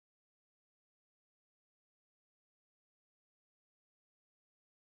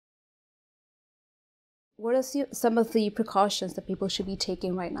What are some of the precautions that people should be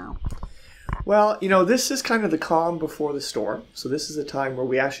taking right now? Well, this is kind of the calm before the storm. So this is a time where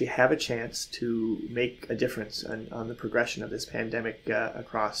we actually have a chance to make a difference on the progression of this pandemic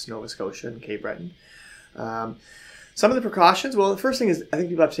across Nova Scotia and Cape Breton. Some of the precautions, well, the first thing is I think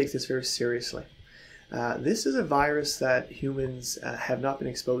people have to take this very seriously. This is a virus that humans have not been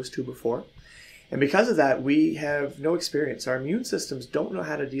exposed to before. And because of that, we have no experience. Our immune systems don't know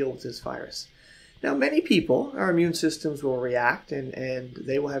how to deal with this virus. Now, many people, our immune systems will react and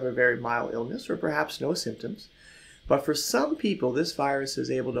they will have a very mild illness or perhaps no symptoms. But for some people, this virus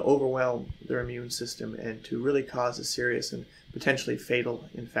is able to overwhelm their immune system and to really cause a serious and potentially fatal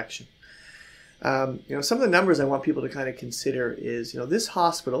infection. Some of the numbers I want people to kind of consider is, this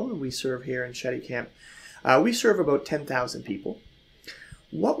hospital we serve here in Chéticamp, we serve about 10,000 people.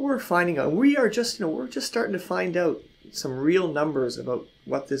 What we're finding out, we're just starting to find out some real numbers about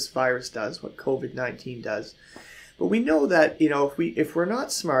what this virus does, what COVID-19 does. But we know that, if we're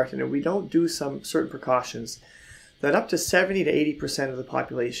not smart and if we don't do some certain precautions, that up to 70 to 80% of the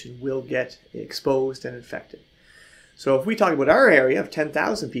population will get exposed and infected. So if we talk about our area of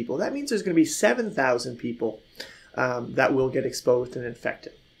 10,000 people, that means there's going to be 7,000 people that will get exposed and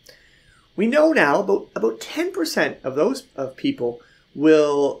infected. We know now about 10% of those people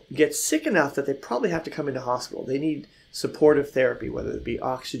will get sick enough that they probably have to come into hospital. They need supportive therapy, whether it be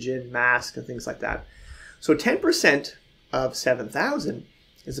oxygen, mask, and things like that. So 10% of 7,000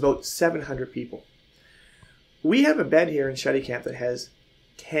 is about 700 people. We have a bed here in Chéticamp that has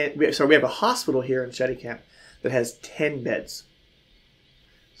we have a hospital here in Chéticamp that has 10 beds.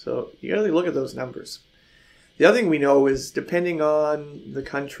 So you gotta look at those numbers. The other thing we know is, depending on the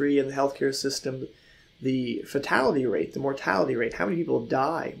country and the healthcare system, the fatality rate, the mortality rate, how many people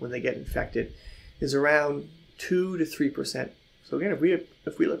die when they get infected, is around 2 to 3%. So again,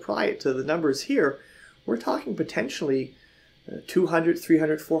 if we apply it to the numbers here, we're talking potentially 200,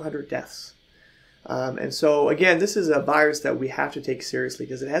 300, 400 deaths. And so again, this is a virus that we have to take seriously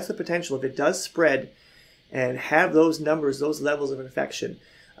because it has the potential, if it does spread and have those numbers, those levels of infection,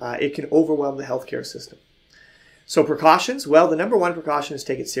 it can overwhelm the healthcare system. So precautions, well, the number one precaution is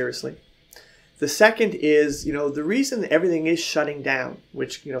take it seriously. The second is, the reason everything is shutting down,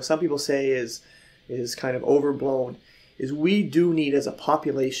 which, some people say is kind of overblown, is we do need as a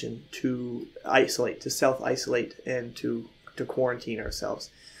population to isolate, to self-isolate, and to quarantine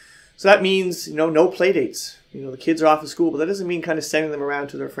ourselves. So that means, no play dates. The kids are off of school, but that doesn't mean kind of sending them around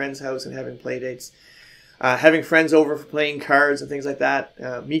to their friend's house and having play dates. Having friends over for playing cards and things like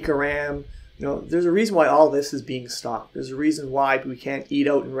that. Mika Ram, there's a reason why all this is being stopped. There's a reason why we can't eat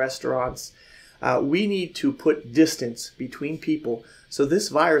out in restaurants. We need to put distance between people so this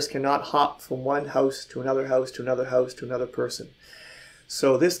virus cannot hop from one house to another house to another house to another person.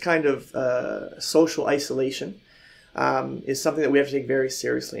 So this kind of social isolation is something that we have to take very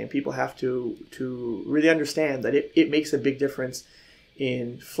seriously, and people have to really understand that it makes a big difference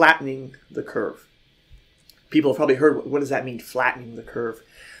in flattening the curve. People have probably heard, what does that mean, flattening the curve?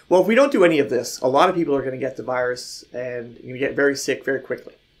 Well, if we don't do any of this, a lot of people are going to get the virus and you get very sick very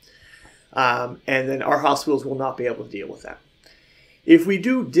quickly. And then our hospitals will not be able to deal with that. If we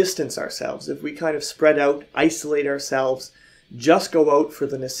do distance ourselves, if we kind of spread out, isolate ourselves, just go out for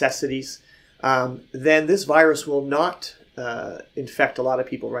the necessities, then this virus will not infect a lot of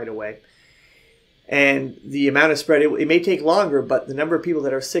people right away. And the amount of spread, it may take longer, but the number of people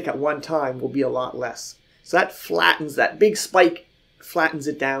that are sick at one time will be a lot less. So that flattens, that big spike flattens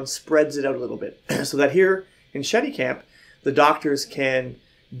it down, spreads it out a little bit. So that here in Chéticamp, the doctors can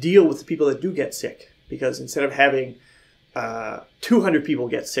deal with the people that do get sick. Because instead of having 200 people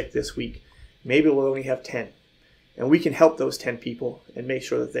get sick this week, maybe we'll only have 10. And we can help those 10 people and make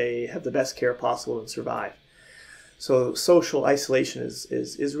sure that they have the best care possible and survive. So social isolation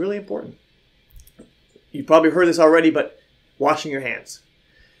is really important. You've probably heard this already, but washing your hands.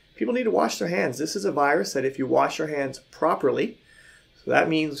 People need to wash their hands. This is a virus that if you wash your hands properly, so that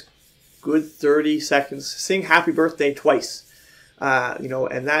means good 30 seconds, sing happy birthday twice,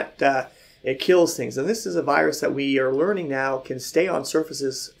 and that it kills things. And this is a virus that we are learning now can stay on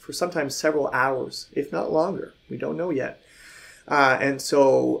surfaces for sometimes several hours, if not longer. We don't know yet. And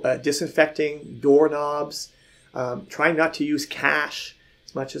so disinfecting doorknobs, trying not to use cash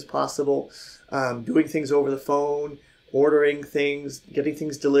as much as possible, doing things over the phone, ordering things, getting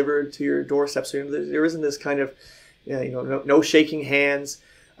things delivered to your doorstep. So there isn't this kind of, no shaking hands.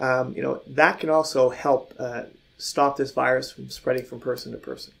 That can also help stop this virus from spreading from person to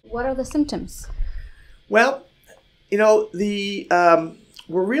person. What are the symptoms? Well, we're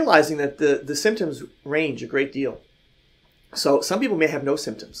realizing that the symptoms range a great deal. So some people may have no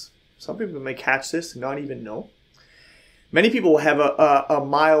symptoms. Some people may catch this and not even know. Many people will have a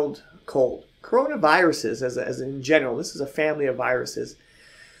mild cold. Coronaviruses, as in general, this is a family of viruses.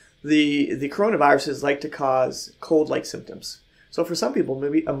 The coronaviruses like to cause cold-like symptoms. So for some people,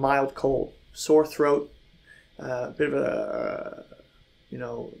 maybe a mild cold, sore throat, a bit of a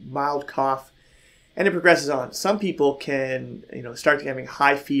mild cough, and it progresses on. Some people can start having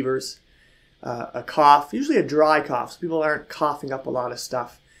high fevers, a cough, usually a dry cough. So people aren't coughing up a lot of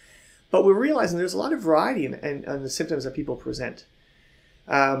stuff. But we're realizing there's a lot of variety in the symptoms that people present.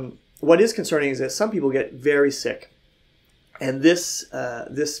 What is concerning is that some people get very sick. And this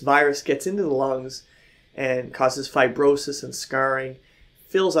virus gets into the lungs and causes fibrosis and scarring,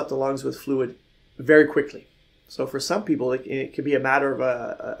 fills up the lungs with fluid very quickly. So for some people, it could be a matter of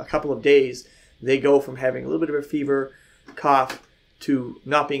a couple of days. They go from having a little bit of a fever, cough, to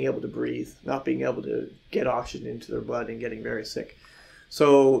not being able to breathe, not being able to get oxygen into their blood and getting very sick.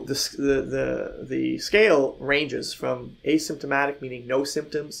 So the scale ranges from asymptomatic, meaning no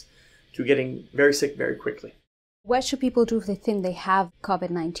symptoms, to getting very sick very quickly. What should people do if they think they have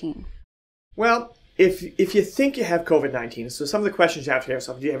COVID-19? Well, if you think you have COVID-19, so some of the questions you have to ask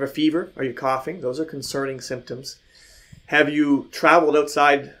yourself: do you have a fever? Are you coughing? Those are concerning symptoms. Have you traveled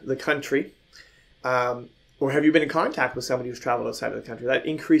outside the country? Or have you been in contact with somebody who's traveled outside of the country? That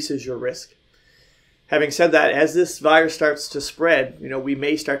increases your risk. Having said that, as this virus starts to spread, we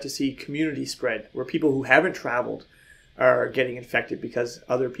may start to see community spread, where people who haven't traveled are getting infected because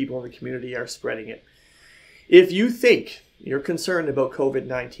other people in the community are spreading it. If you think you're concerned about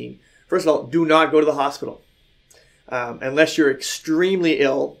COVID-19, first of all, do not go to the hospital. Unless you're extremely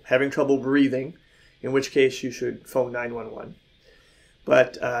ill, having trouble breathing, in which case you should phone 911.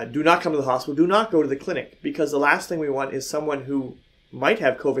 But do not come to the hospital. Do not go to the clinic, because the last thing we want is someone who might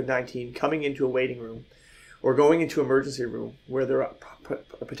have COVID-19 coming into a waiting room or going into an emergency room where there are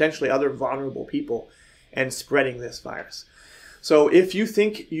potentially other vulnerable people and spreading this virus. So if you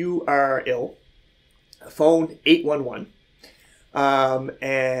think you are ill, phone 811.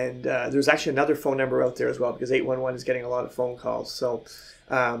 And there's actually another phone number out there as well, because 811 is getting a lot of phone calls. So,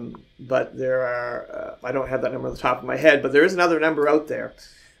 but there are, I don't have that number on the top of my head, but there is another number out there.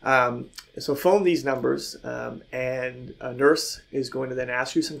 So phone these numbers, and a nurse is going to then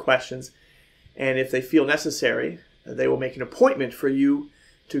ask you some questions. And if they feel necessary, they will make an appointment for you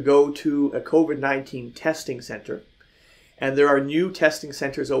to go to a COVID-19 testing center. And there are new testing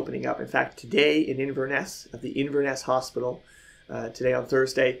centers opening up. In fact, today in Inverness, at the Inverness Hospital, today on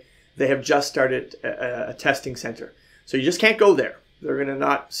Thursday, they have just started a testing center. So you just can't go there. They're going to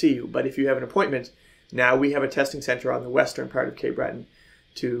not see you. But if you have an appointment, now we have a testing center on the western part of Cape Breton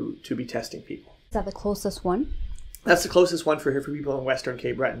to be testing people. Is that the closest one? That's the closest one for people in western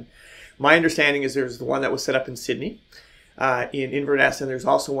Cape Breton. My understanding is there's the one that was set up in Sydney, in Inverness, and there's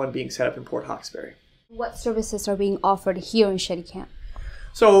also one being set up in Port Hawkesbury. What services are being offered here in Chéticamp?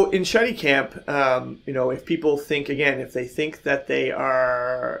 So in Chéticamp, if people think, again, if they think that they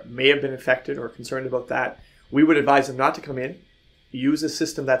may have been infected or concerned about that, we would advise them not to come in. Use a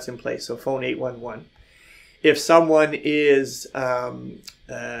system that's in place. So phone 811. If someone is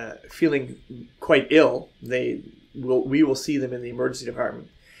feeling quite ill, we will see them in the emergency department.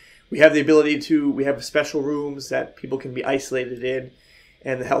 We have the ability we have special rooms that people can be isolated in,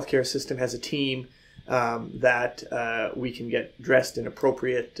 and the healthcare system has a team that we can get dressed in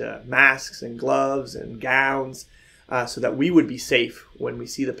appropriate masks and gloves and gowns so that we would be safe when we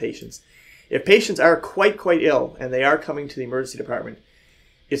see the patients. If patients are quite ill and they are coming to the emergency department,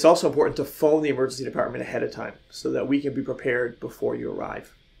 it's also important to phone the emergency department ahead of time so that we can be prepared before you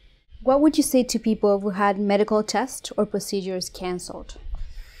arrive. What would you say to people who had medical tests or procedures canceled?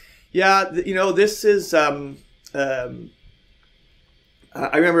 Yeah, this is... I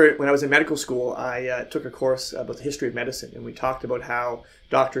remember when I was in medical school, I took a course about the history of medicine, and we talked about how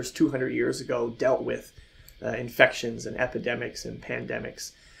doctors 200 years ago dealt with infections and epidemics and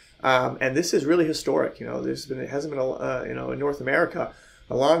pandemics. And this is really historic. It hasn't been, in North America,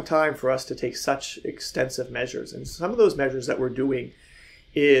 a long time for us to take such extensive measures. And some of those measures that we're doing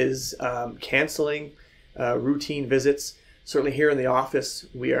is canceling routine visits. Certainly here in the office,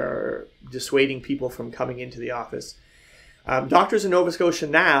 we are dissuading people from coming into the office. Doctors in Nova Scotia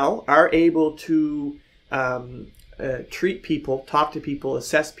now are able to treat people, talk to people,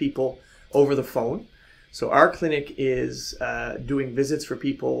 assess people over the phone. So our clinic is doing visits for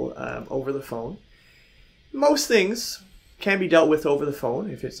people over the phone. Most things can be dealt with over the phone.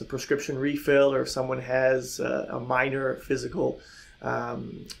 If it's a prescription refill or if someone has a minor physical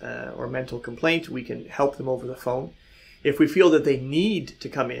or mental complaint, we can help them over the phone. If we feel that they need to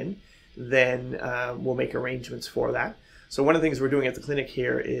come in, then we'll make arrangements for that. So one of the things we're doing at the clinic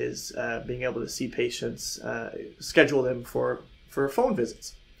here is being able to see patients, schedule them for phone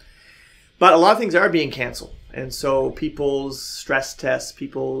visits. But a lot of things are being canceled. And so people's stress tests,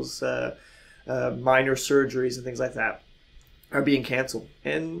 people's minor surgeries and things like that are being canceled.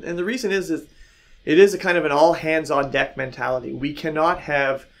 And the reason is it is a kind of an all hands on deck mentality. We cannot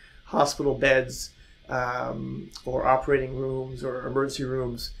have hospital beds or operating rooms or emergency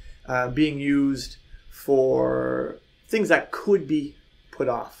rooms being used for things that could be put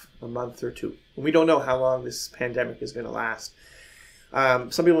off a month or two. We don't know how long this pandemic is going to last.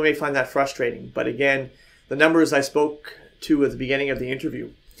 Some people may find that frustrating, but again, the numbers I spoke to at the beginning of the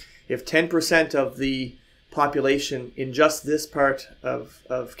interview, if 10% of the population in just this part of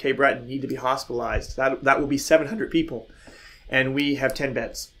Cape Breton need to be hospitalized, that will be 700 people, and we have 10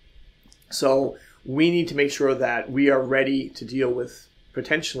 beds. So we need to make sure that we are ready to deal with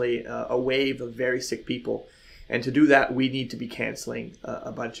potentially a wave of very sick people. And to do that, we need to be canceling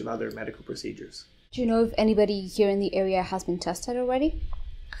a bunch of other medical procedures. Do you know if anybody here in the area has been tested already?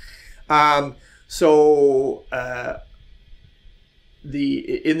 In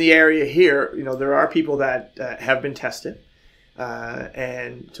the area here, there are people that have been tested.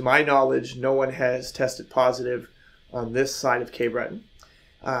 And to my knowledge, no one has tested positive on this side of Cape Breton.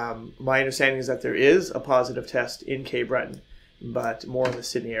 My understanding is that there is a positive test in Cape Breton, but more in the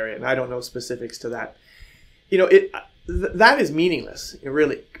Sydney area. And I don't know specifics to that. That is meaningless,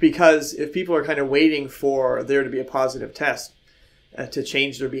 really, because if people are kind of waiting for there to be a positive test to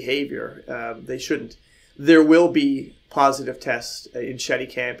change their behavior, they shouldn't. There will be positive tests in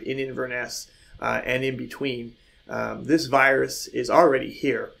Chéticamp, in Inverness, and in between. This virus is already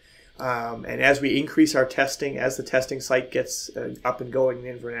here. And as we increase our testing, as the testing site gets up and going in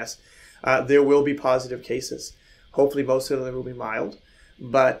Inverness, there will be positive cases. Hopefully most of them will be mild.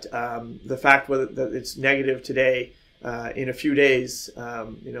 But the fact that it's negative today, in a few days,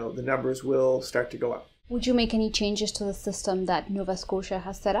 the numbers will start to go up. Would you make any changes to the system that Nova Scotia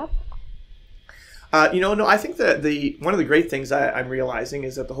has set up? No, I think that one of the great things I'm realizing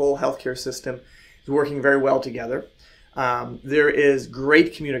is that the whole healthcare system is working very well together. There is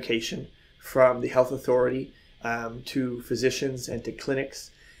great communication from the health authority to physicians and to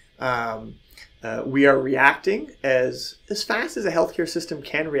clinics. We are reacting as fast as a healthcare system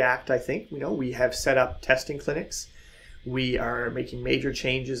can react, I think. We have set up testing clinics. We are making major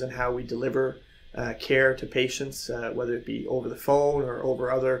changes in how we deliver care to patients, whether it be over the phone or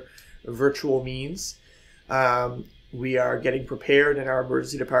over other virtual means. We are getting prepared in our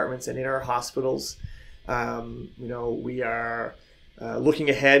emergency departments and in our hospitals. We are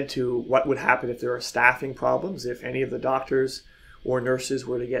looking ahead to what would happen if there are staffing problems, if any of the doctors or nurses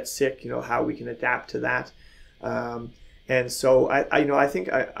were to get sick, how we can adapt to that. And so I think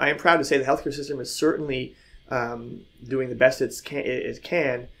I am proud to say the healthcare system is certainly doing the best it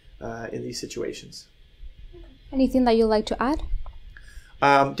can in these situations. Anything that you'd like to add?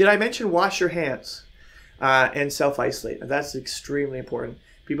 Did I mention wash your hands and self-isolate? That's extremely important.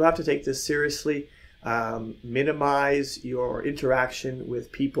 People have to take this seriously. Minimize your interaction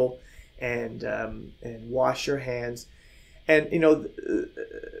with people and wash your hands. And,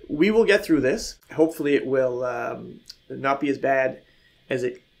 we will get through this. Hopefully it will not be as bad as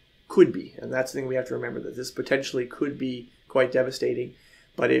it could be. And that's the thing we have to remember, that this potentially could be quite devastating.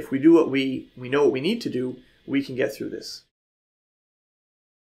 But if we do what we know what we need to do, we can get through this.